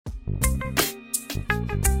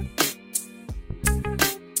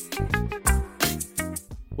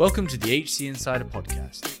Welcome to the HC Insider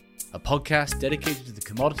Podcast, a podcast dedicated to the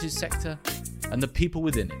commodities sector and the people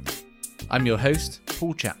within it. I'm your host,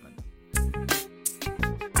 Paul Chapman.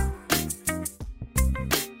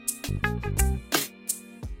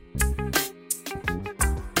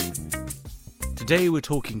 Today we're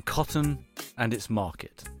talking cotton and its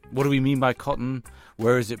market. What do we mean by cotton?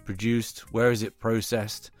 Where is it produced? Where is it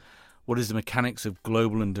processed? What is the mechanics of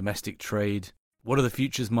global and domestic trade? What are the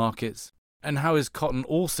futures markets? And how is cotton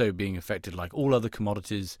also being affected, like all other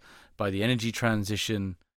commodities, by the energy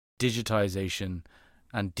transition, digitization,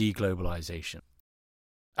 and deglobalization?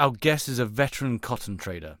 Our guest is a veteran cotton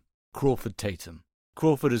trader, Crawford Tatum.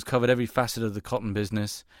 Crawford has covered every facet of the cotton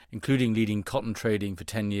business, including leading cotton trading for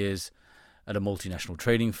 10 years at a multinational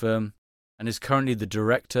trading firm, and is currently the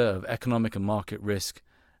Director of Economic and Market Risk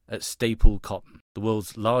at Staple Cotton, the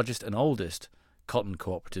world's largest and oldest cotton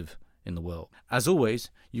cooperative in the world. As always,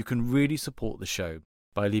 you can really support the show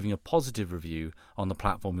by leaving a positive review on the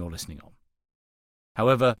platform you're listening on.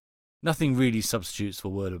 However, nothing really substitutes for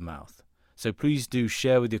word of mouth. So please do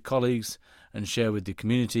share with your colleagues and share with the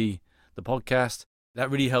community the podcast. That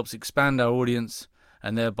really helps expand our audience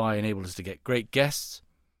and thereby enable us to get great guests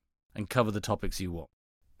and cover the topics you want.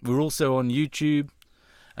 We're also on YouTube,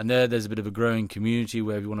 and there's a bit of a growing community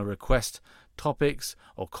where if you want to request topics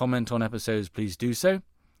or comment on episodes, please do so.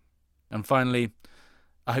 And finally,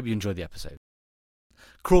 I hope you enjoyed the episode.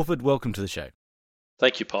 Crawford, welcome to the show.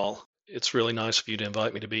 Thank you, Paul. It's really nice of you to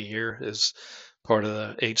invite me to be here as part of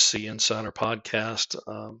the HC Insider podcast.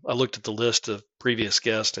 I looked at the list of previous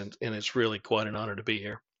guests, and it's really quite an honor to be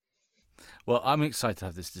here. Well, I'm excited to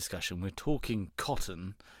have this discussion. We're talking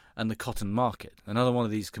cotton and the cotton market, another one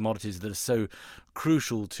of these commodities that are so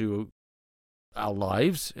crucial to our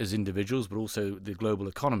lives as individuals, but also the global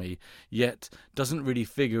economy, yet doesn't really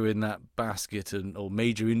figure in that basket or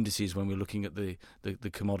major indices when we're looking at the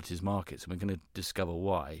commodities markets, and we're going to discover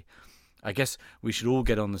why. I guess we should all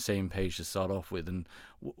get on the same page to start off with. And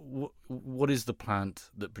what is the plant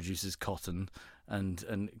that produces cotton, and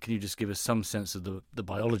can you just give us some sense of the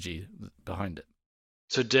biology behind it?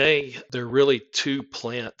 Today, there are really two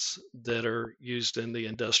plants that are used in the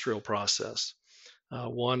industrial process.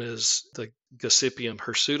 One is the Gossypium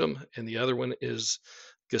hirsutum, and the other one is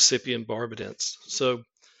Gossypium barbadense. So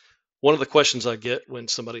one of the questions I get when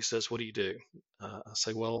somebody says, what do you do? I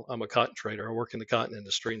say, well, I'm a cotton trader. I work in the cotton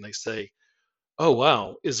industry. And they say, oh,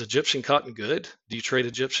 wow, is Egyptian cotton good? Do you trade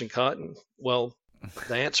Egyptian cotton? Well,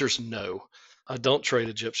 the answer is no. I don't trade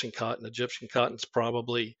Egyptian cotton. Egyptian cotton is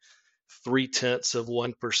probably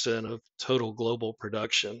 0.3% of total global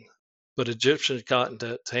production. But Egyptian cotton,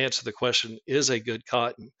 to answer the question, is a good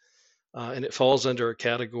cotton, and it falls under a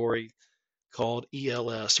category called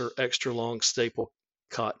ELS, or extra long staple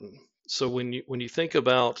cotton. So when you think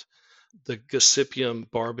about the Gossypium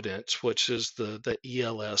barbadense, which is the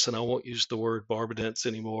ELS, and I won't use the word barbadense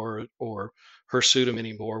anymore or hirsutum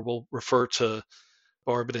anymore. We'll refer to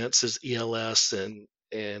barbadense as ELS and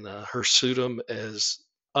hirsutum as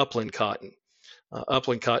upland cotton.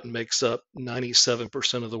 Upland cotton makes up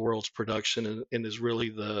 97% of the world's production and is really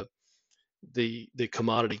the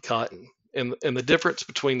commodity cotton. And the difference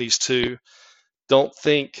between these two, don't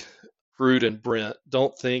think Root and Brent,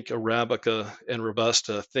 don't think Arabica and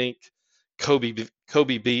Robusta, think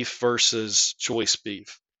Kobe beef versus choice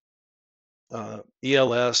beef.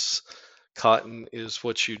 ELS cotton is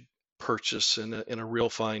what you purchase in a real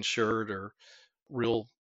fine shirt or real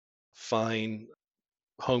fine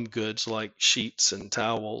home goods like sheets and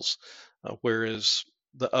towels, whereas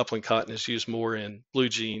the upland cotton is used more in blue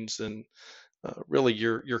jeans and really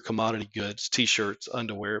your commodity goods, t-shirts,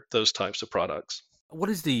 underwear, those types of products. What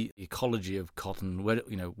is the ecology of cotton?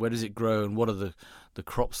 Where does it grow, and what are the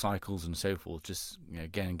crop cycles and so forth? Just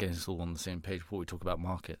again, getting us all on the same page before we talk about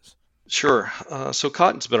markets. Sure. So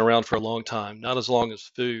cotton's been around for a long time, not as long as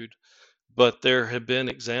food. But there have been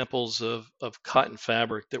examples of cotton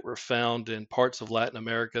fabric that were found in parts of Latin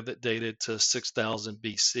America that dated to 6000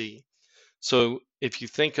 BC. So if you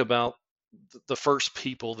think about the first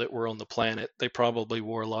people that were on the planet, they probably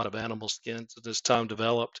wore a lot of animal skins. As time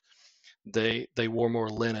developed, they wore more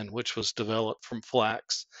linen, which was developed from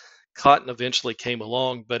flax. Cotton eventually came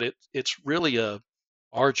along, but it's really a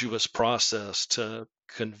arduous process to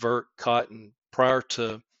convert cotton prior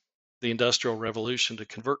to the Industrial Revolution, to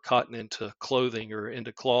convert cotton into clothing or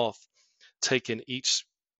into cloth, taking each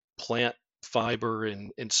plant fiber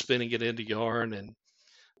and spinning it into yarn. And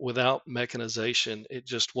without mechanization, it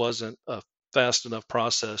just wasn't a fast enough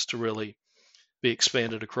process to really be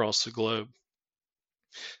expanded across the globe.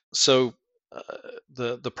 So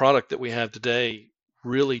the product that we have today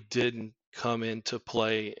really didn't come into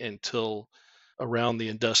play until around the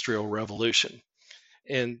Industrial Revolution.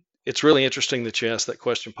 And it's really interesting that you asked that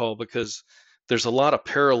question, Paul, because there's a lot of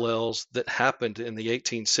parallels that happened in the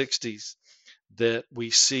 1860s that we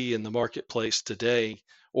see in the marketplace today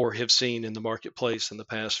or have seen in the marketplace in the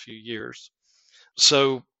past few years.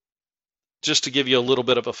 So just to give you a little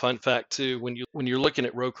bit of a fun fact too, when you're looking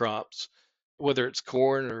at row crops, whether it's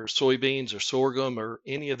corn or soybeans or sorghum or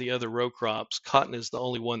any of the other row crops, cotton is the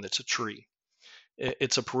only one that's a tree.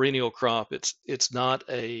 It's a perennial crop. It's not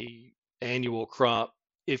a annual crop.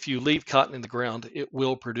 If you leave cotton in the ground, it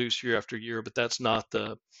will produce year after year, but that's not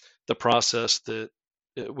the process that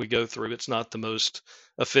we go through. It's not the most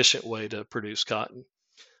efficient way to produce cotton.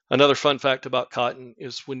 Another fun fact about cotton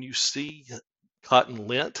is when you see cotton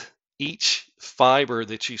lint, each fiber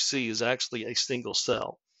that you see is actually a single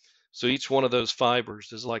cell. So each one of those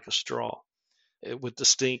fibers is like a straw with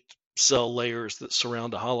distinct cell layers that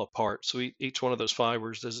surround a hollow part. So each one of those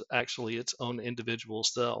fibers is actually its own individual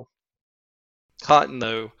cell. Cotton,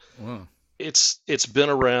 though, Wow. it's been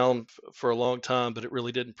around for a long time, but it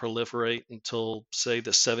really didn't proliferate until, say,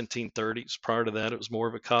 the 1730s. Prior to that, it was more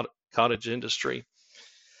of a cottage industry.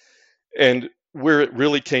 And where it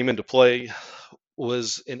really came into play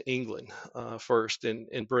was in England first,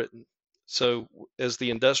 in Britain. So as the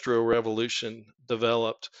Industrial Revolution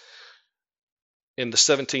developed in the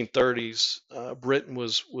 1730s, Britain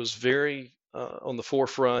was very on the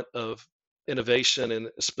forefront of innovation, and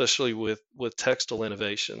especially with textile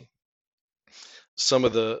innovation. Some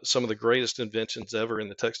of the greatest inventions ever in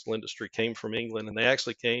the textile industry came from England, and they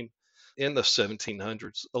actually came in the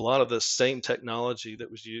 1700s. A lot of the same technology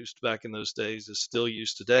that was used back in those days is still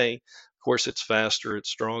used today. Of course, it's faster, it's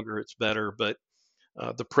stronger, it's better, but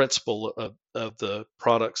the principle of the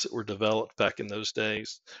products that were developed back in those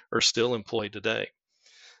days are still employed today.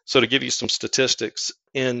 So to give you some statistics,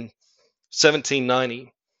 in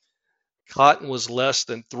 1790, cotton was less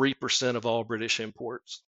than 3% of all British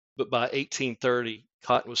imports. But by 1830,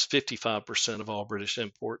 cotton was 55% of all British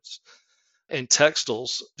imports. And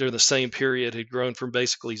textiles during the same period had grown from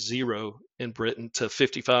basically zero in Britain to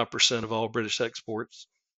 55% of all British exports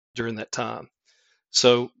during that time.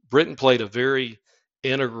 So Britain played a very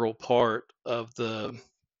integral part of the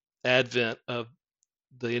advent of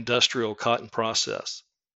the industrial cotton process.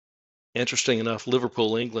 Interesting enough,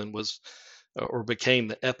 Liverpool, England was or became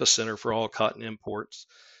the epicenter for all cotton imports.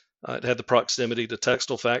 It had the proximity to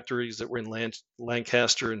textile factories that were in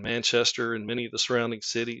Lancaster and Manchester and many of the surrounding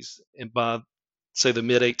cities. And by, say, the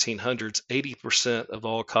mid 1800s, 80% of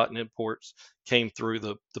all cotton imports came through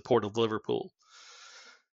the port of Liverpool.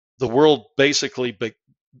 The world basically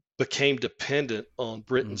became dependent on Mm.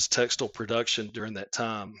 Britain's textile production during that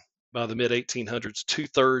time. By the mid 1800s,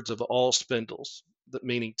 two-thirds of all spindles,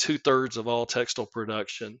 meaning two-thirds of all textile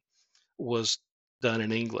production, was done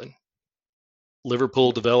in England.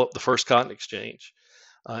 Liverpool developed the first cotton exchange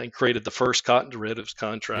and created the first cotton derivatives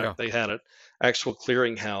contract. Yeah. They had an actual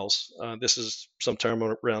clearinghouse. This is sometime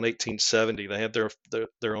around 1870. They had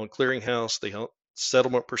their own clearinghouse. They had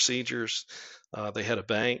settlement procedures. They had a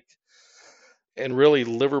bank. And really,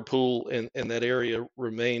 Liverpool in that area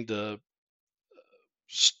remained a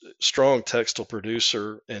strong textile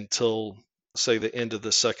producer until, say, the end of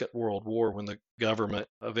the Second World War, when the government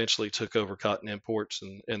eventually took over cotton imports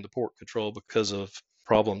and the port control because of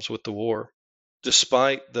problems with the war.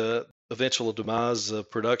 Despite the eventual demise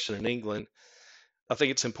of production in England, I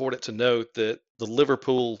think it's important to note that the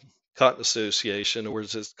Liverpool Cotton Association, or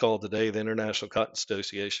as it's called today, the International Cotton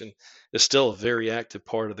Association, is still a very active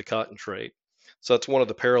part of the cotton trade. So that's one of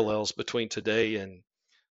the parallels between today and,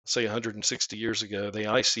 say, 160 years ago. The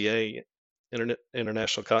ICA,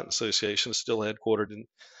 International Cotton Association, is still headquartered in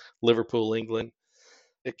Liverpool, England.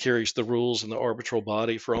 It carries the rules and the arbitral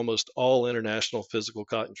body for almost all international physical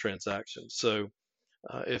cotton transactions. So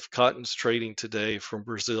if cotton's trading today from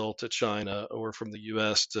Brazil to China or from the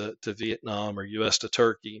US to Vietnam or US to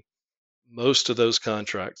Turkey, most of those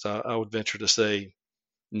contracts, I would venture to say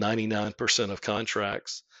 99% of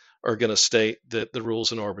contracts, are going to state that the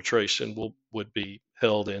rules in arbitration would be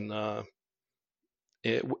held in under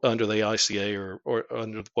the ICA or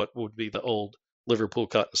under what would be the old Liverpool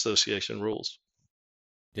Cotton Association rules.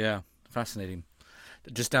 Yeah. Fascinating.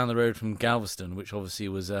 Just down the road from Galveston, which obviously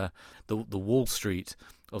was the Wall Street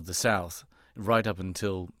of the South, right up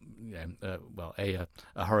until a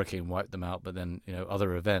hurricane wiped them out, but then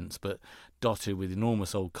other events, but dotted with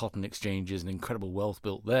enormous old cotton exchanges and incredible wealth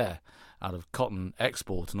built there out of cotton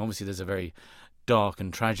export. And obviously, there's a very dark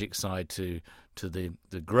and tragic side to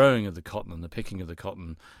the growing of the cotton and the picking of the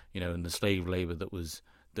cotton, and the slave labor that was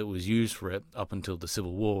used for it up until the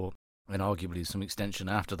Civil War, and arguably some extension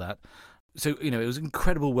after that. So, it was an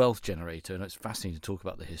incredible wealth generator, and it's fascinating to talk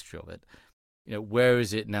about the history of it. Where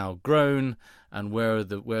is it now grown, and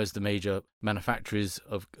where's the major manufacturers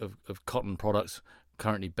of cotton products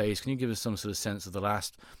currently based? Can you give us some sort of sense of the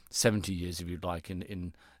last 70 years, if you'd like,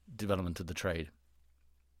 in development of the trade?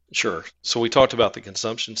 Sure. So we talked about the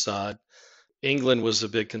consumption side. England was a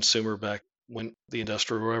big consumer back when the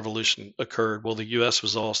Industrial Revolution occurred. Well, the U.S.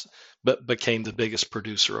 was also, but became the biggest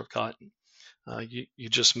producer of cotton. You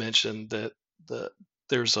just mentioned that the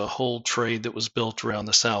there's a whole trade that was built around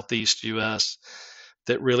the Southeast U.S.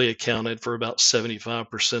 that really accounted for about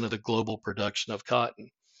 75% of the global production of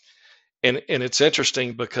cotton. And it's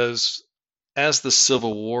interesting because as the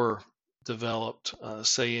Civil War developed,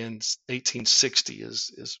 say in 1860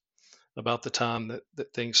 is about the time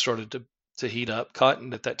that things started to heat up.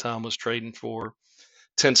 Cotton at that time was trading for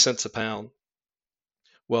 10 cents a pound.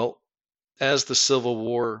 Well, as the Civil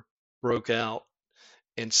War broke out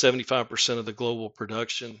and 75% of the global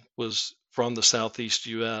production was from the Southeast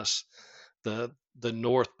US, the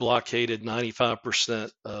North blockaded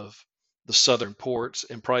 95% of the southern ports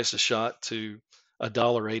and prices shot to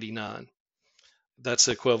 $1.89. That's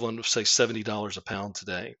the equivalent of say $70 a pound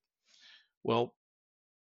today. Well,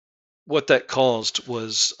 what that caused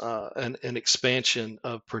was an expansion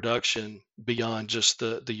of production beyond just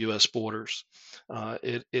the U.S. borders.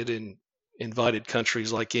 It invited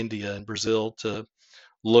countries like India and Brazil to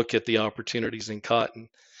look at the opportunities in cotton,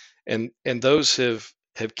 and those have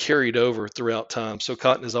carried over throughout time. So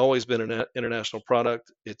cotton has always been an international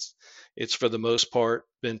product. It's for the most part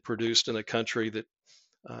been produced in a country that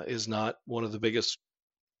is not one of the biggest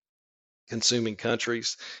consuming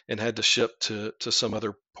countries and had to ship to some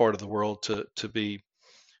other part of the world to be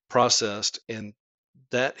processed. And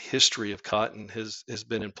that history of cotton has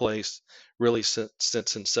been in place really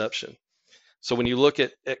since inception. So when you look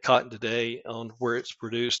at cotton today on where it's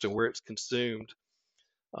produced and where it's consumed,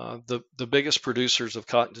 the biggest producers of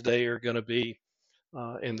cotton today are going to be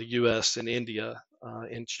in the U.S. and India.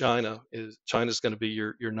 And China's going to be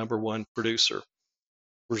your number one producer.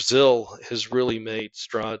 Brazil has really made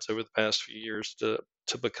strides over the past few years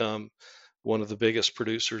to become one of the biggest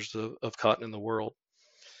producers of cotton in the world.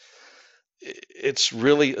 It's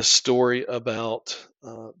really a story about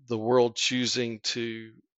the world choosing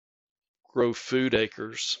to grow food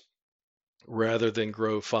acres rather than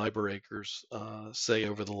grow fiber acres, say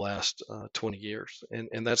over the last 20 years.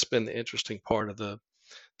 And that's been the interesting part of the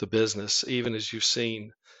business, even as you've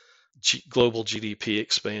seen global GDP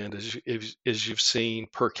expand, as you've seen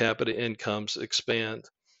per capita incomes expand.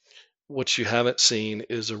 What you haven't seen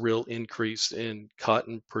is a real increase in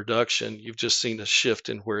cotton production. You've just seen a shift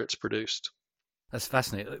in where it's produced. That's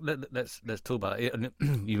fascinating. Let's talk about it. And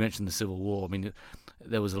you mentioned the Civil War. I mean,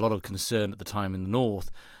 there was a lot of concern at the time in the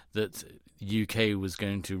North that the UK was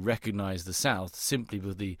going to recognise the South simply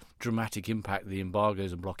with the dramatic impact the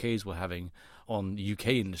embargoes and blockades were having on the UK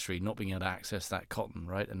industry, not being able to access that cotton,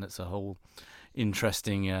 right? And that's a whole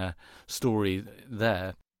interesting story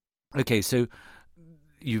there. Okay, so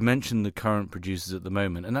you mentioned the current producers at the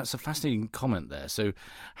moment, and that's a fascinating comment there. So,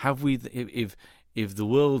 have we, if the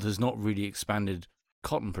world has not really expanded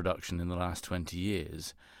cotton production in the last 20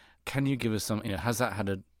 years, can you give us some? Has that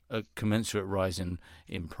had a commensurate rise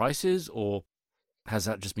in prices, or has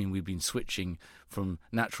that just been we've been switching from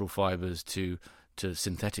natural fibers to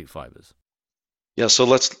synthetic fibers? Yeah, so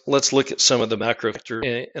let's look at some of the macro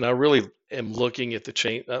factors, and I really am looking at the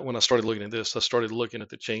change. When I started looking at this, I started looking at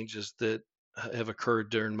the changes that have occurred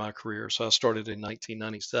during my career. So I started in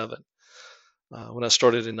 1997. When I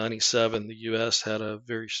started in 97, the U.S. had a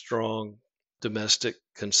very strong domestic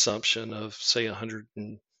consumption of, say,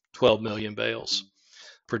 112 million bales.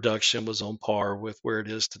 Production was on par with where it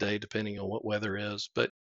is today, depending on what weather is.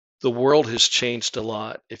 But the world has changed a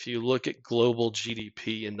lot. If you look at global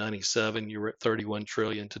GDP in 97, you were at 31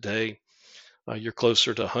 trillion. Today, you're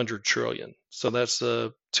closer to 100 trillion. So that's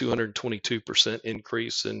a 222%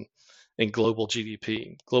 increase in global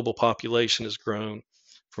GDP. Global population has grown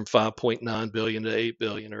from 5.9 billion to 8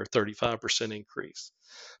 billion, or a 35% increase.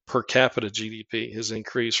 Per capita GDP has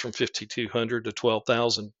increased from 5,200 to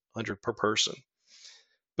 12,100 per person.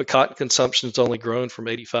 But cotton consumption has only grown from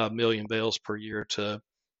 85 million bales per year to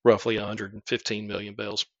roughly 115 million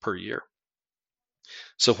bales per year.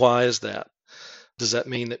 So why is that? Does that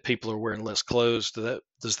mean that people are wearing less clothes?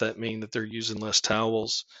 Does that mean that they're using less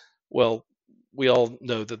towels? Well, we all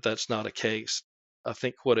know that that's not a case. I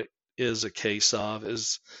think what it is a case of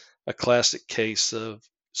is a classic case of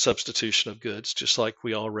substitution of goods, just like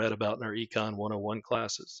we all read about in our Econ 101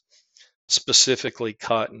 classes. Specifically,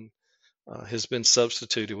 cotton has been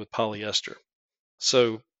substituted with polyester.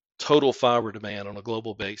 So total fiber demand on a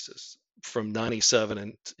global basis, from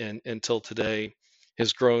 97 and until today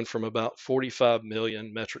has grown from about 45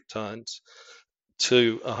 million metric tons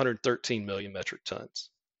to 113 million metric tons.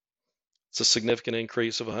 It's a significant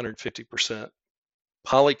increase of 150%.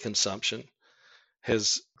 Poly consumption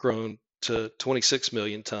has grown to 26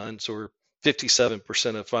 million tons, or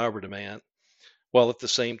 57% of fiber demand, while at the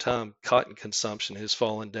same time, cotton consumption has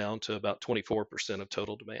fallen down to about 24% of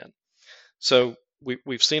total demand. So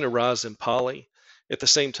we've seen a rise in poly. At the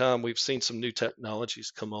same time, we've seen some new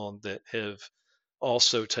technologies come on that have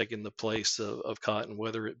also taken the place of cotton,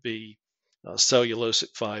 whether it be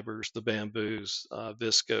cellulosic fibers, the bamboos,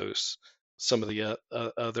 viscose, some of the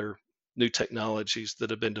other new technologies that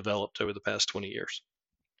have been developed over the past 20 years.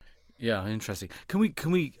 Yeah, interesting. Can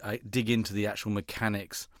we dig into the actual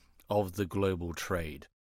mechanics of the global trade?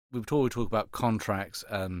 We talk about contracts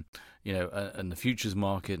and and the futures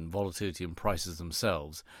market and volatility and prices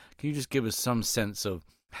themselves. Can you just give us some sense of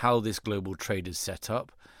how this global trade is set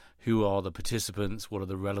up? Who are the participants? What are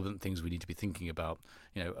the relevant things we need to be thinking about?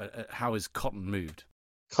 How is cotton moved?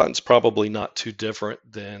 Cotton's probably not too different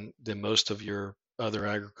than most of your other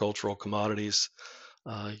agricultural commodities.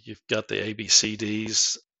 You've got the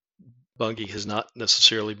ABCDs. Bunge has not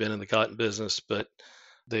necessarily been in the cotton business, but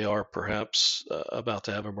they are perhaps about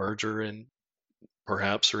to have a merger and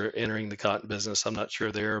perhaps are entering the cotton business. I'm not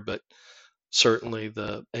sure there, but certainly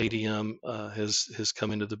the ADM has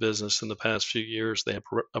come into the business in the past few years. They have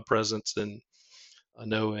a presence in, I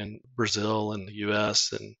know, in Brazil and the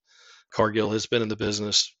U.S., and Cargill has been in the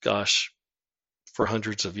business, gosh, for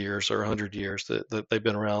hundreds of years or 100 years. That they've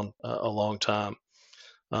been around a long time.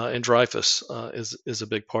 And Dreyfus is a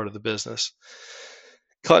big part of the business.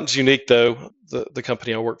 Cotton's unique, though. The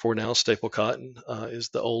company I work for now, Staple Cotton, is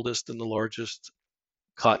the oldest and the largest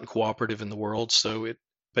cotton cooperative in the world. So it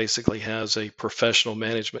basically has a professional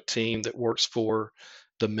management team that works for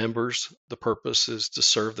the members. The purpose is to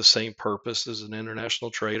serve the same purpose as an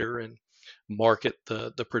international trader and market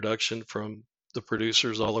the production from the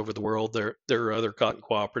producers all over the world. There are other cotton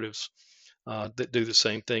cooperatives that do the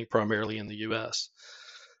same thing, primarily in the U.S.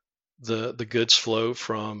 The goods flow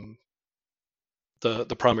from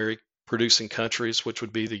the primary producing countries, which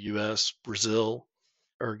would be the U.S., Brazil,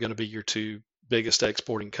 are going to be your two biggest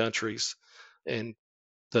exporting countries, and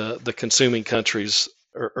the consuming countries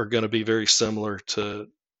are going to be very similar to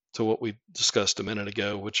what we discussed a minute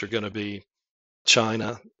ago, which are going to be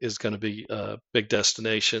China is going to be a big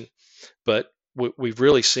destination, but we've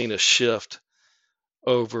really seen a shift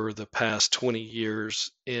over the past 20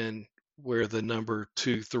 years in where the number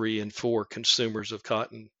two, three, and four consumers of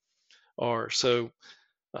cotton are. So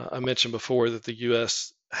I mentioned before that the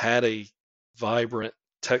U.S. had a vibrant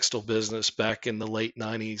textile business back in the late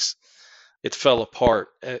 90s. It fell apart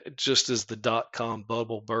just as the dot-com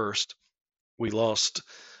bubble burst. We lost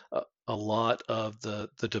a lot of the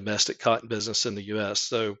domestic cotton business in the U.S.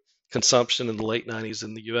 So consumption in the late 90s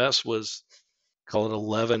in the U.S. was, call it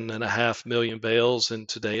 11.5 million bales, and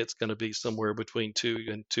today it's going to be somewhere between 2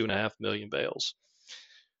 and 2.5 million bales.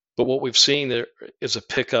 But what we've seen there is a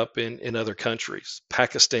pickup in other countries.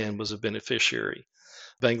 Pakistan was a beneficiary.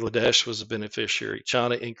 Bangladesh was a beneficiary.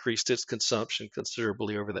 China increased its consumption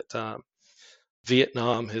considerably over that time.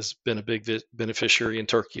 Vietnam has been a big beneficiary, in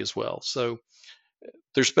Turkey as well. So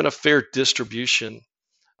there's been a fair distribution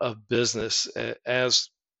of business as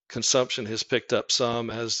consumption has picked up some,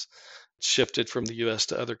 as shifted from the U.S.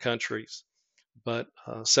 to other countries. But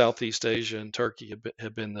Southeast Asia and Turkey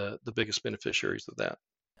have been the biggest beneficiaries of that.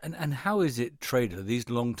 And how is it traded? Are these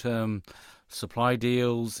long-term supply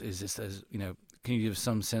deals? Is this can you give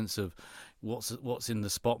some sense of what's in the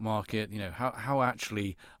spot market? How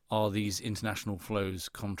actually are these international flows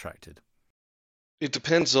contracted? It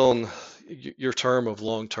depends on your term of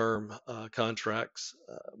long-term contracts.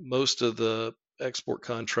 Most of the export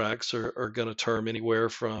contracts are going to term anywhere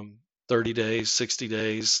from 30 days, 60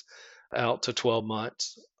 days, out to 12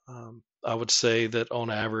 months. I would say that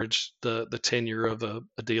on average, the tenure of a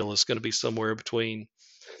deal is going to be somewhere between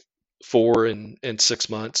 4 and 6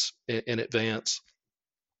 months in advance.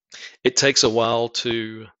 It takes a while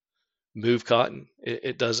to move cotton.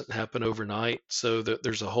 It doesn't happen overnight. So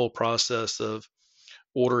there's a whole process of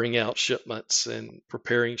ordering out shipments and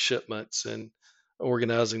preparing shipments and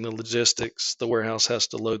organizing the logistics. The warehouse has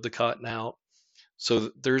to load the cotton out.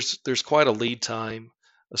 So there's quite a lead time,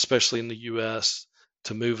 especially in the U.S.,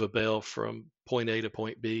 to move a bale from point A to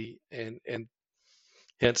point B, and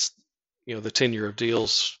hence, the tenure of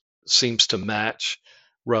deals seems to match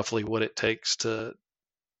roughly what it takes to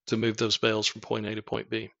move those bales from point A to point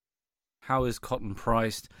B. How is cotton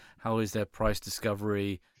priced? How is their price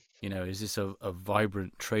discovery? Is this a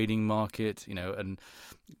vibrant trading market? And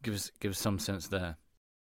give us some sense there.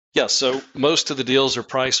 Yeah, so most of the deals are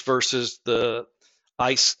priced versus the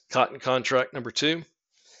ICE cotton contract number two.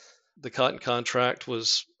 The cotton contract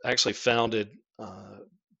was actually founded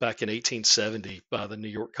back in 1870 by the New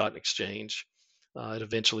York Cotton Exchange. It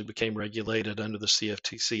eventually became regulated under the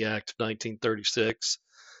CFTC Act of 1936.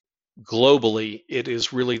 Globally, it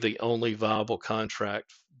is really the only viable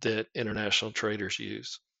contract that international traders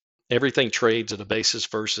use. Everything trades at a basis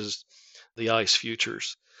versus the ICE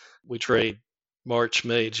futures. We trade March,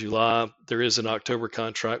 May, July. There is an October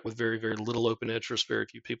contract with very, very little open interest. Very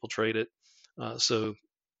few people trade it. So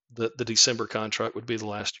the December contract would be the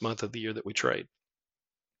last month of the year that we trade.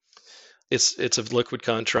 It's a liquid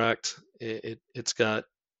contract. It's got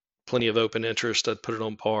plenty of open interest. I'd put it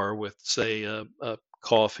on par with, say, a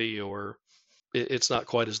coffee, or it's not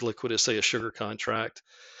quite as liquid as, say, a sugar contract.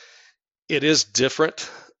 It is different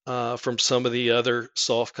from some of the other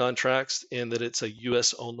soft contracts in that it's a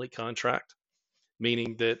U.S. only contract,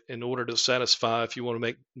 meaning that in order to satisfy, if you want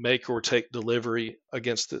to make or take delivery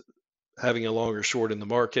against having a long or short in the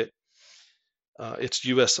market, it's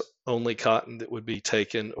U.S. only cotton that would be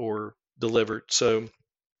taken or delivered. So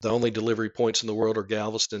the only delivery points in the world are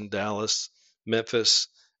Galveston, Dallas, Memphis,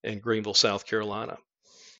 and Greenville, South Carolina.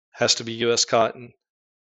 Has to be U.S. cotton.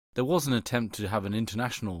 There was an attempt to have an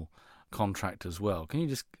international contract as well. Can you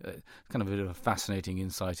just kind of a bit of a fascinating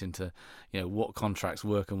insight into what contracts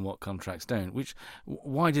work and what contracts don't?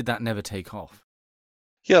 Why did that never take off?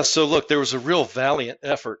 Yeah, so look, there was a real valiant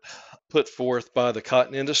effort put forth by the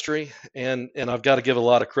cotton industry, and I've got to give a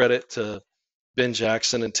lot of credit to Ben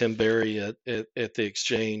Jackson and Tim Berry at the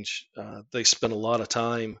exchange. They spent a lot of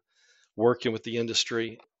time working with the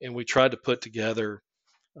industry, and we tried to put together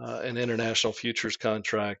an international futures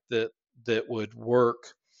contract that would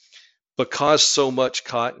work, because so much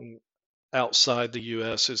cotton outside the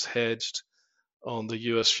U.S. is hedged on the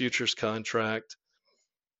U.S. futures contract.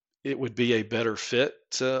 It would be a better fit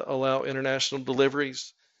to allow international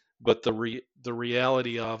deliveries, but the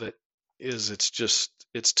reality of it is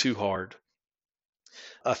it's too hard.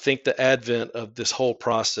 I think the advent of this whole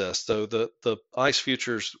process, so the ICE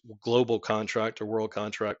futures global contract or world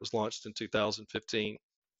contract was launched in 2015.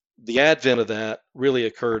 The advent of that really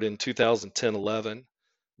occurred in 2010-11,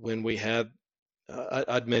 when we had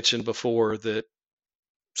I'd mentioned before that,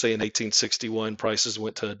 say, in 1861 prices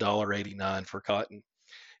went to $1.89 for cotton.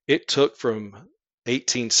 It took from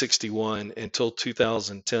 1861 until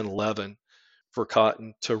 2010-11 for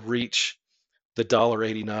cotton to reach the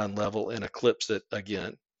 $1.89 level and eclipse it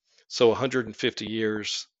again. So 150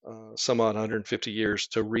 years, some odd 150 years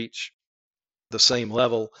to reach the same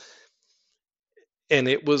level. And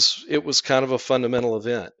it was kind of a fundamental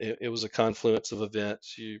event. It was a confluence of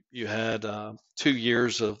events. You had 2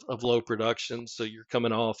 years of low production, so you're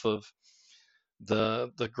coming off of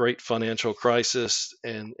the great financial crisis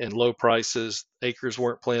and low prices. Acres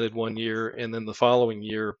weren't planted one year, and then the following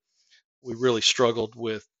year we really struggled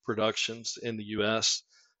with productions in the U.S.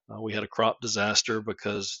 We had a crop disaster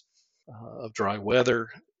because of dry weather,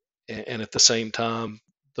 and at the same time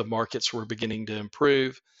the markets were beginning to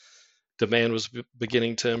improve. Demand was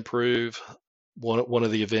beginning to improve. One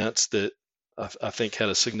of the events that I think had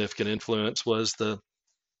a significant influence was the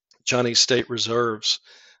Chinese state reserves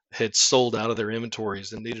had sold out of their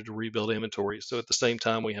inventories and needed to rebuild inventories. So at the same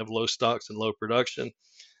time we have low stocks and low production,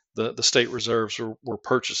 the state reserves were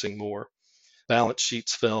purchasing more. Balance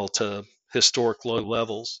sheets fell to historic low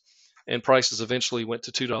levels, and prices eventually went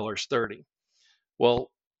to $2.30.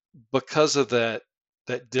 Well, because of that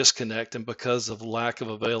disconnect, and because of lack of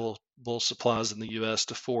available supplies in the U.S.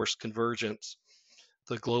 to force convergence,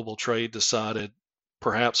 the global trade decided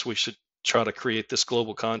perhaps we should try to create this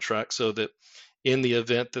global contract so that in the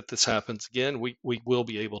event that this happens again, we will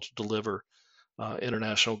be able to deliver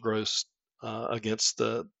international growth against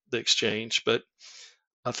the exchange. But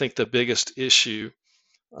I think the biggest issue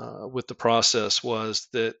with the process was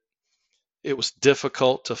that it was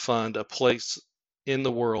difficult to find a place in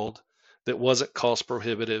the world that wasn't cost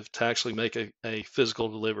prohibitive to actually make a physical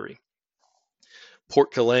delivery.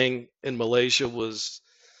 Port Kelang in Malaysia was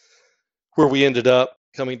where we ended up,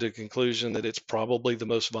 coming to the conclusion that it's probably the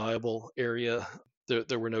most viable area.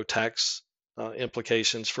 There were no tax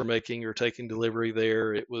implications for making or taking delivery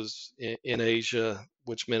there. It was in Asia,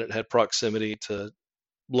 which meant it had proximity to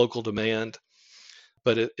local demand.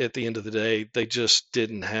 But at the end of the day, they just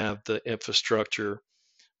didn't have the infrastructure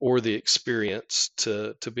or the experience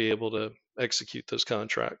to be able to execute those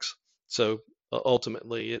contracts. So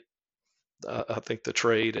ultimately, I think the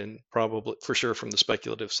trade, and probably for sure from the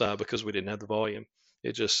speculative side, because we didn't have the volume,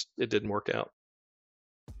 it didn't work out.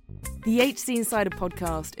 The HC Insider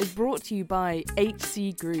podcast is brought to you by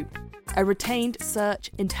HC Group, a retained search,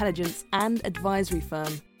 intelligence and advisory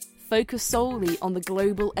firm focused solely on the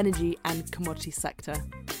global energy and commodity sector.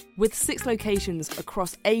 With 6 locations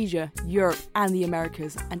across Asia, Europe and the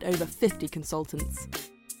Americas and over 50 consultants.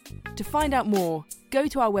 To find out more, go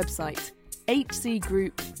to our website,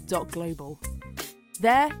 hcgroup.global.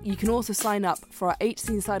 There, you can also sign up for our HC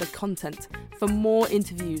Insider content for more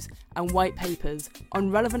interviews and white papers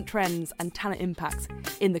on relevant trends and talent impacts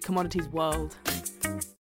in the commodities world.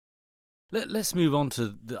 Let's move on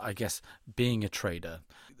to, being a trader.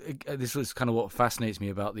 This was kind of what fascinates me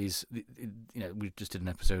about these. We just did an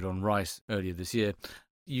episode on rice earlier this year.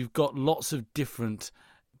 You've got lots of different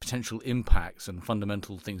potential impacts and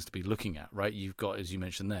fundamental things to be looking at, right? You've got, as you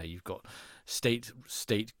mentioned there, you've got state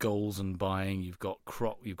goals and buying. You've got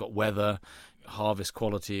crop. You've got weather, harvest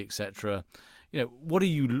quality, etc. What are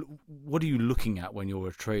you looking at when you're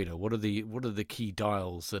a trader? What are the key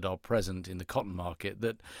dials that are present in the cotton market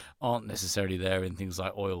that aren't necessarily there in things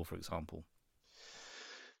like oil, for example?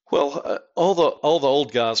 Well, all the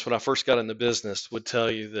old guys when I first got in the business would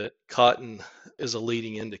tell you that cotton is a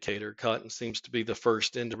leading indicator. Cotton seems to be the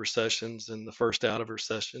first into recessions and the first out of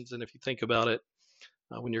recessions. And if you think about it,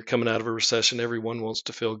 when you're coming out of a recession, everyone wants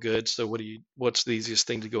to feel good. So what's the easiest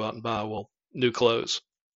thing to go out and buy? Well, new clothes.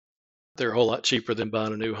 They're a whole lot cheaper than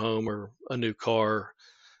buying a new home or a new car.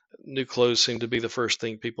 New clothes seem to be the first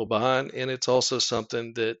thing people buy, and it's also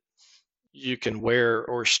something that you can wear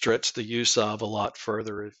or stretch the use of a lot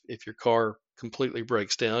further. If your car completely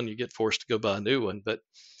breaks down, you get forced to go buy a new one. But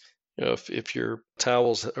if your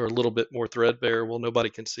towels are a little bit more threadbare, well, nobody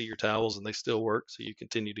can see your towels and they still work, so you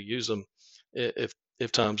continue to use them if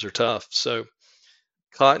times are tough. So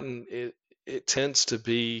cotton it tends to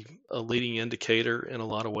be a leading indicator in a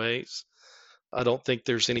lot of ways. I don't think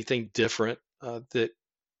there's anything different that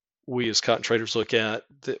we as cotton traders look at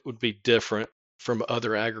that would be different from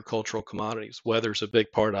other agricultural commodities. Weather's a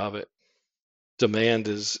big part of it. Demand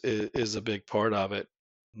is a big part of it.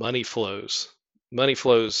 Money flows. Money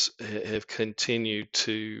flows have continued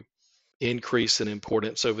to increase in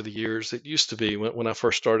importance over the years. It used to be when I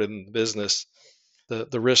first started in the business,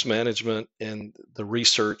 the risk management and the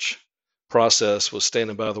research process was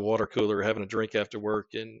standing by the water cooler, having a drink after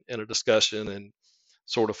work and a discussion and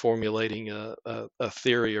sort of formulating a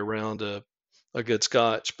theory around a good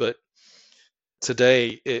scotch. But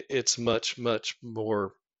today it's much, much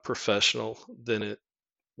more professional than it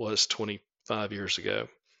was 25 years ago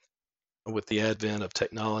with the advent of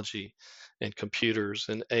technology and computers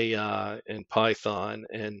and AI and Python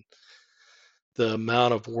and the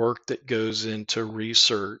amount of work that goes into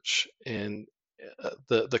research and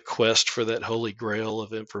the quest for that holy grail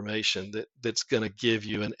of information that's going to give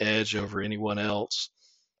you an edge over anyone else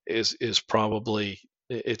is probably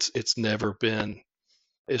it's never been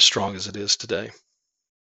as strong as it is today.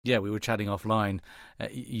 Yeah, we were chatting offline.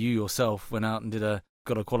 You yourself went out and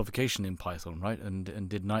got a qualification in Python, right? And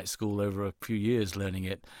did night school over a few years learning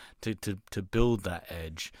it to build that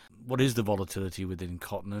edge. What is the volatility within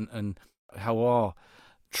cotton and how are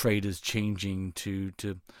traders changing to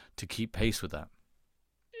keep pace with that?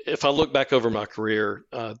 If I look back over my career,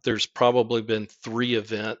 there's probably been 3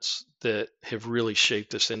 events that have really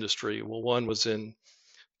shaped this industry. Well, one was in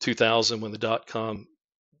 2000 when the dot-com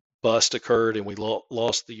bust occurred and we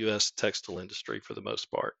lost the U.S. textile industry for the most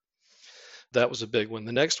part. That was a big one.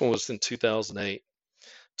 The next one was in 2008.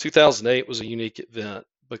 2008 was a unique event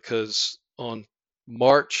because on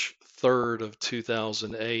March 3rd of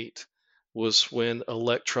 2008 was when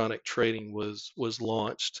electronic trading was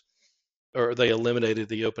launched, or they eliminated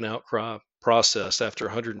the open outcry process after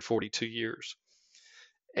 142 years.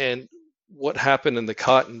 And what happened in the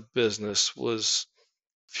cotton business was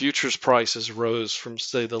futures prices rose from,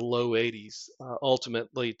 say, the low 80s,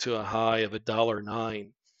 ultimately to a high of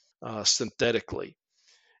 $1.09 synthetically.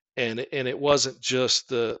 And it wasn't just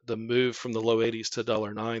the move from the low 80s to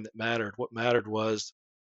 $1.09 that mattered. What mattered was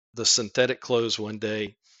the synthetic close one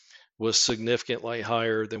day was significantly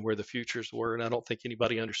higher than where the futures were. And I don't think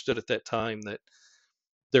anybody understood at that time that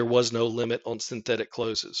there was no limit on synthetic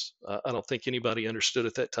closes. I don't think anybody understood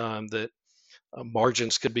at that time that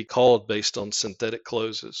margins could be called based on synthetic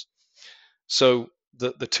closes. So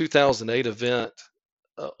the 2008 event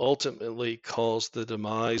ultimately caused the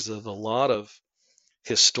demise of a lot of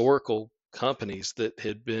historical companies that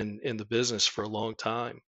had been in the business for a long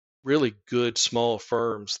time, really good small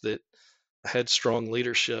firms that had strong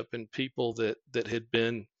leadership and people that had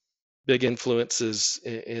been big influences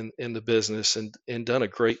in the business and done a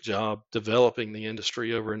great job developing the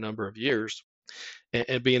industry over a number of years.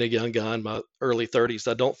 And being a young guy in my early 30s,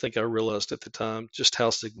 I don't think I realized at the time just how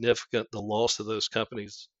significant the loss of those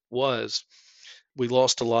companies was. We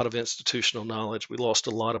lost a lot of institutional knowledge. We lost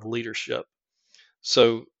a lot of leadership.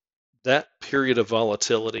 So that period of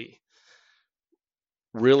volatility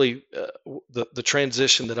really, the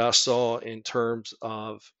transition that I saw in terms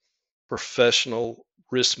of professional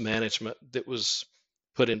risk management that was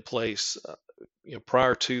put in place.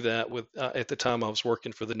 Prior to that, with at the time I was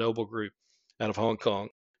working for the Noble Group out of Hong Kong.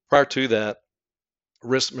 Prior to that,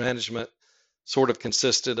 risk management sort of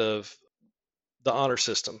consisted of the honor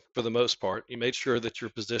system for the most part. You made sure that your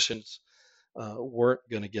positions weren't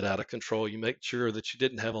going to get out of control. You made sure that you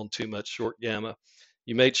didn't have on too much short gamma.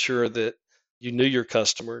 You made sure that you knew your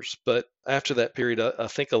customers. But after that period, I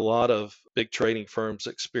think a lot of big trading firms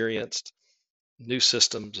experienced new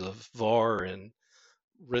systems of VAR and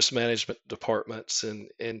risk management departments,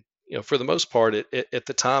 and for the most part, at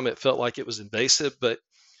the time it felt like it was invasive, but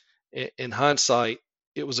in hindsight,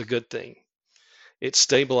 it was a good thing. It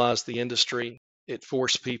stabilized the industry. It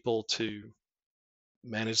forced people to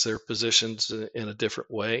manage their positions in a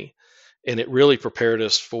different way, and it really prepared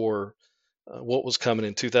us for what was coming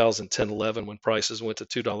in 2010-11 when prices went to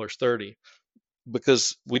 $2.30,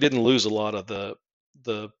 because we didn't lose a lot of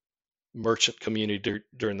the merchant community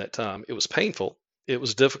during that time. It was painful. It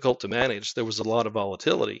was difficult to manage. There was a lot of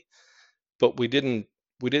volatility, but we didn't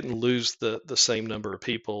lose the same number of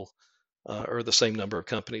people or the same number of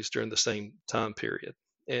companies during the same time period.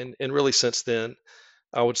 And really since then,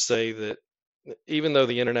 I would say that even though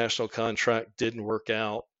the international contract didn't work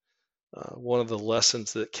out, one of the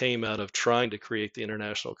lessons that came out of trying to create the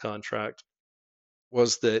international contract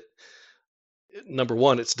was that number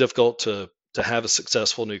one, it's difficult to have a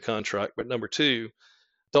successful new contract, but number two,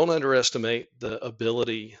 don't underestimate the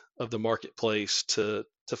ability of the marketplace to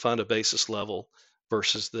find a basis level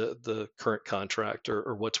versus the current contract,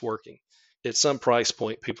 or what's working. At some price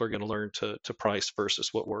point, people are going to learn to price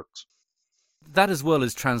versus what works. That as well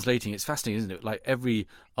as translating, it's fascinating, isn't it? Like every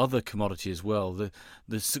other commodity as well,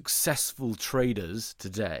 the successful traders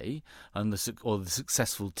today and the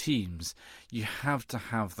successful teams, you have to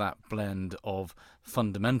have that blend of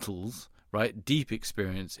fundamentals, right? Deep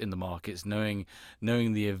experience in the markets, knowing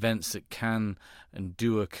the events that can and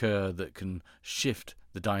do occur that can shift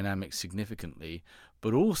the dynamics significantly,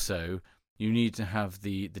 but also you need to have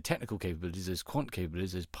the technical capabilities, those quant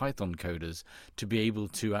capabilities, those Python coders, to be able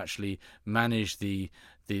to actually manage the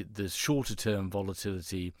shorter term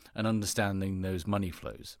volatility and understanding those money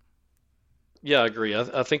flows. Yeah, I agree.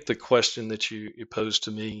 I think the question that you posed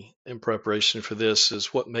to me in preparation for this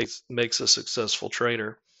is what makes a successful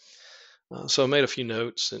trader. So I made a few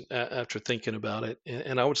notes and after thinking about it,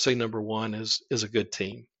 and I would say number one is a good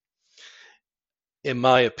team. In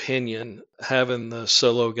my opinion, having the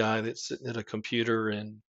solo guy that's sitting at a computer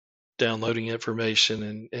and downloading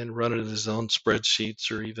information and running his own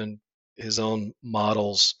spreadsheets or even his own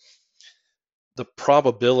models, the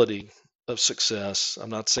probability of success,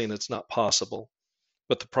 I'm not saying it's not possible,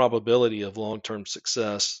 but the probability of long term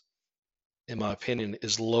success, in my opinion,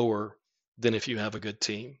 is lower than if you have a good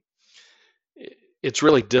team. It's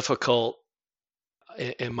really difficult,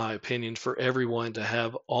 in my opinion, for everyone to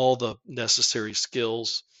have all the necessary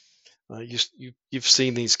skills. You've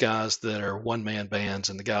seen these guys that are one man bands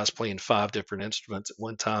and the guys playing five different instruments at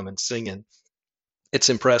one time and singing. It's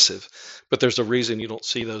impressive, but there's a reason you don't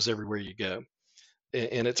see those everywhere you go.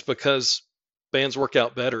 And it's because bands work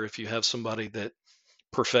out better if you have somebody that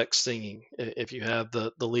perfects singing, if you have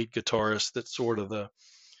the lead guitarist that's sort of the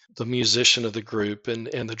musician of the group, and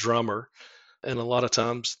the drummer. And a lot of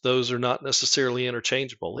times those are not necessarily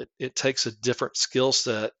interchangeable. It takes a different skill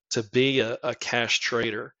set to be a cash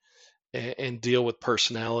trader and deal with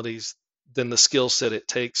personalities than the skill set it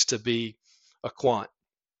takes to be a quant.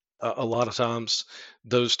 A lot of times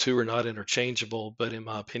those two are not interchangeable, but in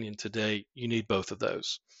my opinion today, you need both of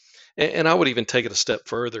those. And I would even take it a step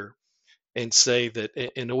further and say that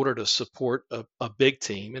in order to support a big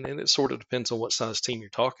team, and it sort of depends on what size team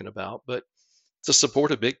you're talking about, but to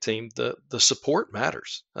support a big team, the support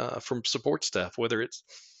matters from support staff, whether it's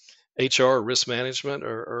HR, risk management,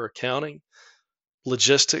 or accounting,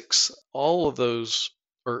 logistics. All of those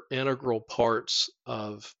are integral parts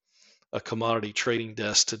of a commodity trading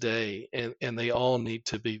desk today, and they all need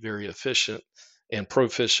to be very efficient and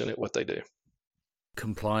proficient at what they do.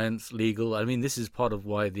 Compliance, legal. I mean, this is part of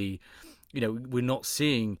why we're not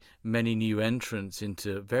seeing many new entrants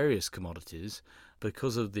into various commodities,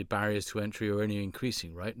 because of the barriers to entry are only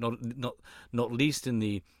increasing, right? Not least in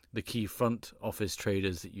the key front office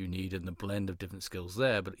traders that you need and the blend of different skills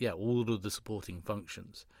there, but yeah, all of the supporting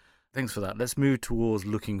functions. Thanks for that. Let's move towards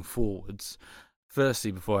looking forwards.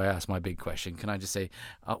 Firstly, before I ask my big question, can I just say,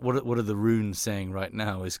 what are the runes saying right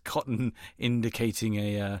now? Is cotton indicating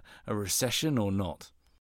a recession or not?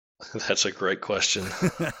 That's a great question.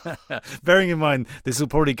 Bearing in mind, this will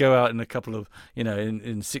probably go out in a couple of,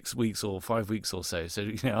 in 6 weeks or 5 weeks or so. So,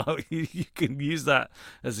 you can use that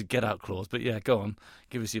as a get out clause. But yeah, go on.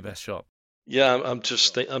 Give us your best shot. Yeah, I'm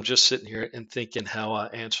just sitting here and thinking how I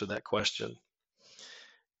answer that question.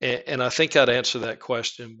 And I think I'd answer that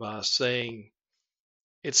question by saying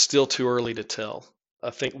it's still too early to tell.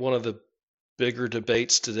 I think one of the bigger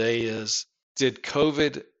debates today is, did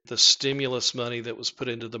COVID, the stimulus money that was put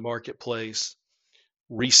into the marketplace,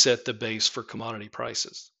 reset the base for commodity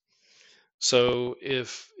prices? So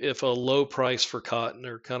if a low price for cotton,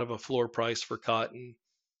 or kind of a floor price for cotton,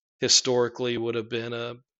 historically would have been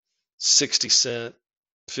a 60 cent,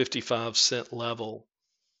 55 cent level,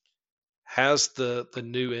 has the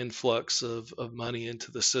new influx of money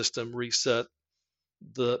into the system reset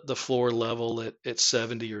the floor level at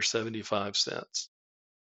 70 or 75 cents?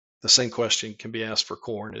 The same question can be asked for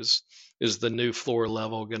corn. Is the new floor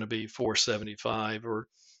level going to be 475, or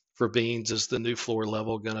for beans, is the new floor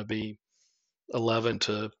level going to be 11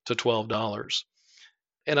 to $12?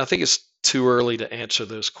 And I think it's too early to answer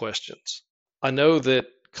those questions. I know that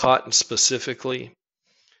cotton specifically,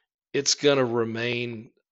 it's going to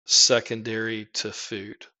remain secondary to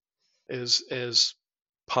food. As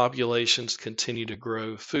populations continue to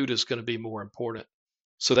grow, food is going to be more important.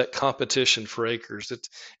 So that competition for acres,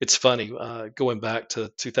 it's funny, going back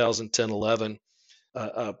to 2010, 11,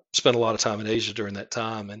 I spent a lot of time in Asia during that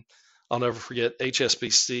time, and I'll never forget,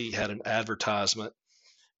 HSBC had an advertisement,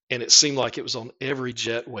 and it seemed like it was on every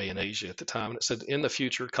jetway in Asia at the time, and it said, in the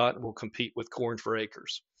future, cotton will compete with corn for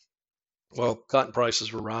acres. Well, cotton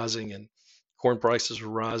prices were rising and corn prices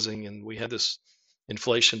were rising, and we had this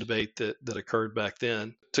inflation debate that occurred back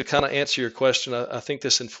then. To kind of answer your question, I think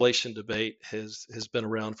this inflation debate has been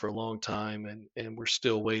around for a long time, and we're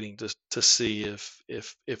still waiting to see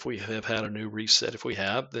if we have had a new reset. If we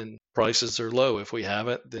have, then prices are low. If we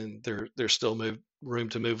haven't, then there's still room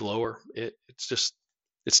to move lower.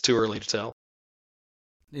 It's too early to tell.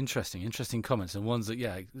 Interesting comments, and ones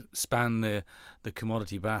that span the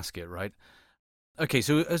commodity basket, right? Okay,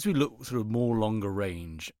 so as we look sort of more longer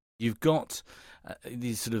range, you've got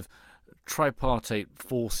these sort of tripartite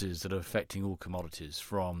forces that are affecting all commodities,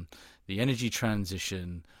 from the energy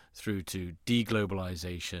transition through to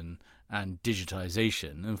deglobalization and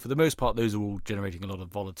digitization. And for the most part, those are all generating a lot of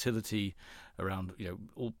volatility around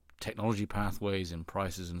all technology pathways and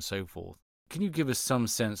prices and so forth. Can you give us some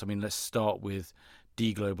sense? I mean, let's start with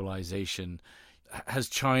deglobalization. Has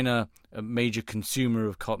China, a major consumer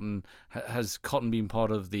of cotton, has cotton been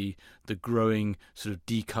part of the growing sort of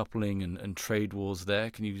decoupling and trade wars there?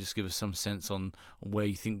 Can you just give us some sense on where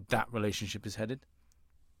you think that relationship is headed?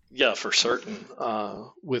 Yeah, for certain.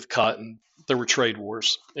 With cotton, there were trade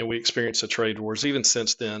wars, and we experienced the trade wars. Even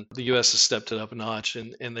since then, the U.S. has stepped it up a notch,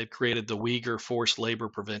 and they've created the Uyghur Forced Labor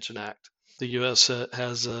Prevention Act. The U.S.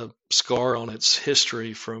 has a scar on its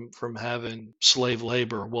history from having slave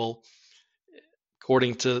labor. Well,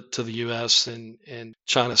 according to the U.S., and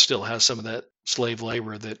China still has some of that slave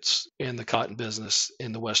labor that's in the cotton business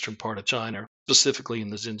in the western part of China, specifically in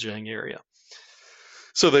the Xinjiang area.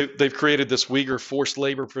 So they've created this Uyghur Forced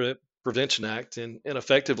Labor Prevention Act, and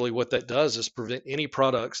effectively what that does is prevent any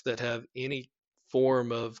products that have any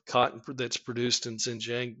form of cotton that's produced in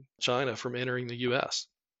Xinjiang, China, from entering the U.S.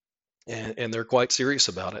 And they're quite serious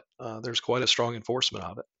about it. There's quite a strong enforcement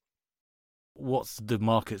of it. What's the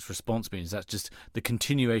market's response been? Is that just the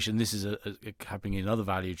continuation? This is happening in other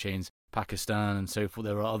value chains, Pakistan and so forth.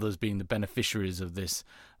 There are others being the beneficiaries of this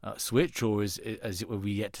switch, or are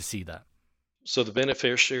we yet to see that? So the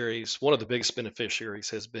beneficiaries, one of the biggest beneficiaries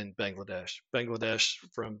has been Bangladesh. Bangladesh,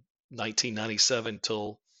 from 1997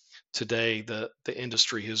 till today, the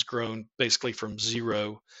industry has grown basically from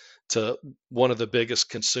zero to one of the biggest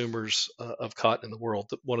consumers of cotton in the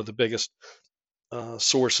world, one of the biggest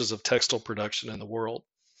sources of textile production in the world.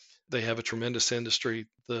 They have a tremendous industry.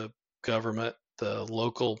 The government, the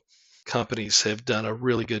local companies have done a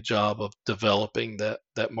really good job of developing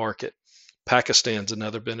that market. Pakistan's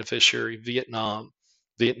another beneficiary.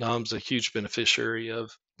 Vietnam's a huge beneficiary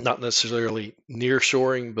of not necessarily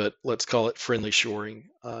nearshoring, but let's call it friendly shoring.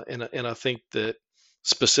 And I think that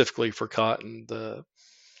specifically for cotton, the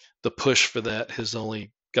push for that has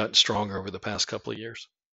only gotten stronger over the past couple of years.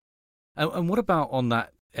 And what about on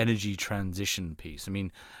that energy transition piece? I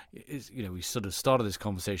mean, we sort of started this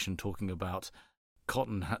conversation talking about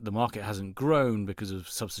cotton. The market hasn't grown because of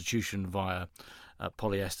substitution via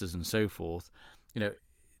polyesters and so forth.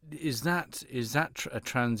 Is that a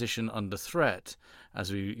transition under threat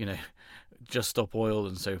as we, just stop oil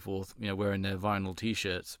and so forth, wearing their vinyl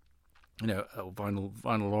T-shirts,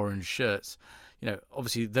 vinyl orange shirts?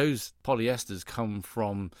 Obviously those polyesters come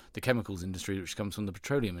from the chemicals industry, which comes from the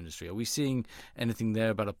petroleum industry. Are we seeing anything there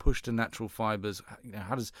about a push to natural fibers?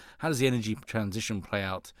 How does the energy transition play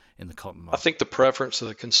out in the cotton market? I think the preference of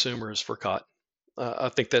the consumer is for cotton. I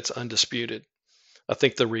think that's undisputed. I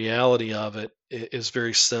think the reality of it is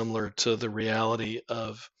very similar to the reality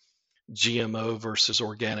of GMO versus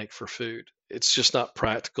organic for food. It's just not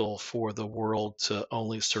practical for the world to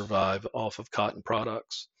only survive off of cotton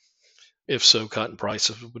products. If so, cotton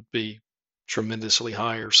prices would be tremendously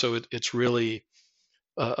higher. So it's really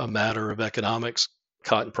a matter of economics.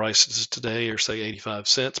 Cotton prices today are, say, 85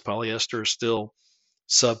 cents. Polyester is still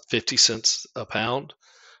sub 50 cents a pound.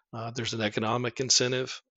 There's an economic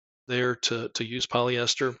incentive there to use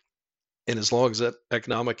polyester. And as long as that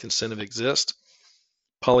economic incentive exists,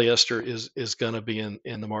 polyester is going to be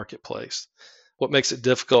in the marketplace. What makes it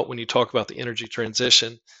difficult when you talk about the energy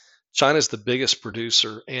transition, China is the biggest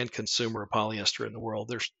producer and consumer of polyester in the world.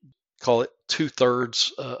 There's, call it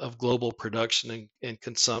 2/3 of global production and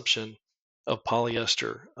consumption of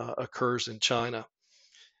polyester occurs in China.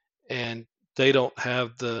 And they don't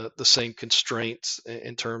have the same constraints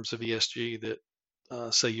in terms of ESG that,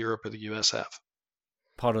 say, Europe or the US have.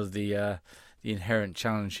 Part of the inherent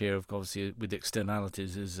challenge here, of course, with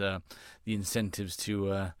externalities is the incentives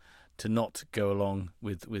to not go along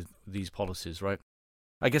with these policies, right?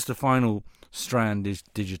 I guess the final strand is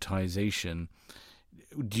digitization.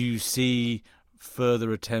 Do you see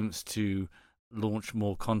further attempts to launch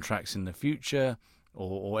more contracts in the future,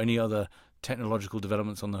 or any other technological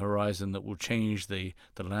developments on the horizon that will change the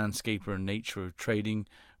landscape or nature of trading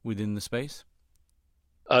within the space?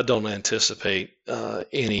 I don't anticipate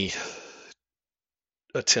any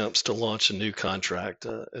attempts to launch a new contract.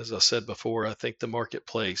 As I said before, I think the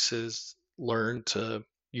marketplace has learned to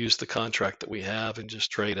use the contract that we have and just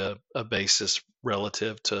trade a basis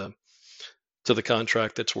relative to the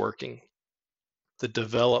contract that's working. The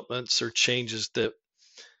developments or changes that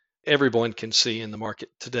everyone can see in the market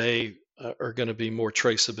today are going to be more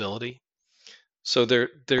traceability. So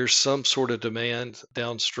there's some sort of demand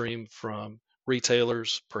downstream from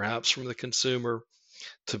retailers, perhaps from the consumer,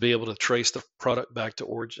 to be able to trace the product back to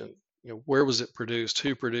origin. Where was it produced?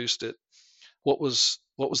 Who produced it? What was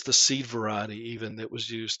the seed variety even that was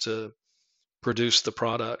used to produce the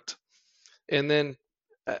product? And then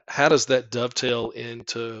how does that dovetail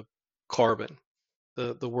into carbon?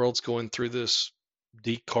 The world's going through this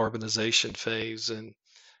decarbonization phase and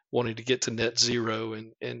wanting to get to net zero,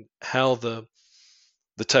 and how the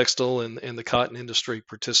textile and the cotton industry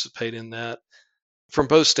participate in that, from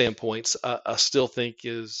both standpoints, I still think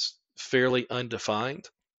is fairly undefined.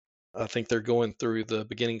 I think they're going through the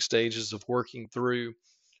beginning stages of working through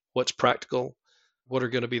what's practical, what are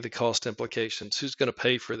going to be the cost implications, who's going to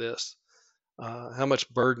pay for this, how much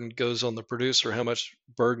burden goes on the producer, how much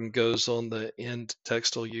burden goes on the end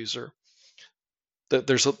textile user.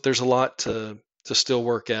 There's a lot to still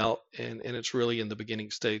work out, and it's really in the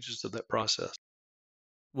beginning stages of that process.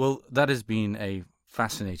 Well, that has been a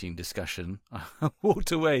fascinating discussion. I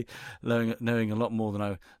walked away knowing a lot more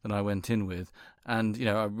than I went in with, and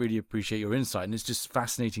I really appreciate your insight. And it's just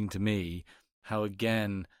fascinating to me how,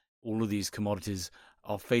 again, all of these commodities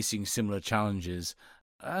are facing similar challenges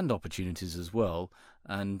and opportunities as well,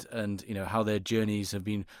 and how their journeys have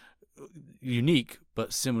been unique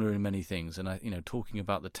but similar in many things. And talking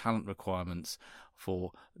about the talent requirements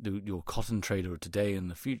for your cotton trader of today and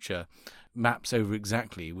the future maps over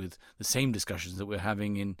exactly with the same discussions that we're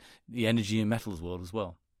having in the energy and metals world as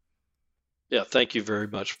well. Yeah, thank you very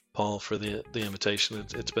much, Paul, for the invitation.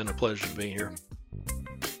 It's been a pleasure to be here.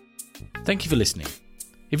 Thank you for listening.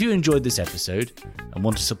 If you enjoyed this episode and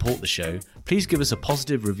want to support the show, please give us a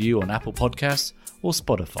positive review on Apple Podcasts or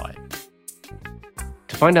Spotify.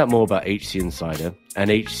 To find out more about HC Insider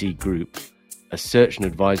and HC Group, a search and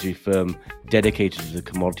advisory firm dedicated to the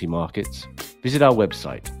commodity markets, visit our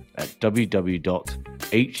website at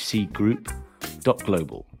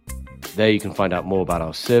www.hcgroup.global. There you can find out more about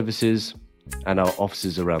our services and our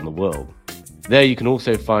offices around the world. There you can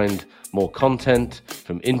also find more content,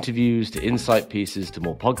 from interviews to insight pieces to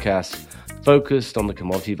more podcasts focused on the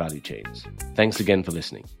commodity value chains. Thanks again for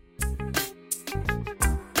listening.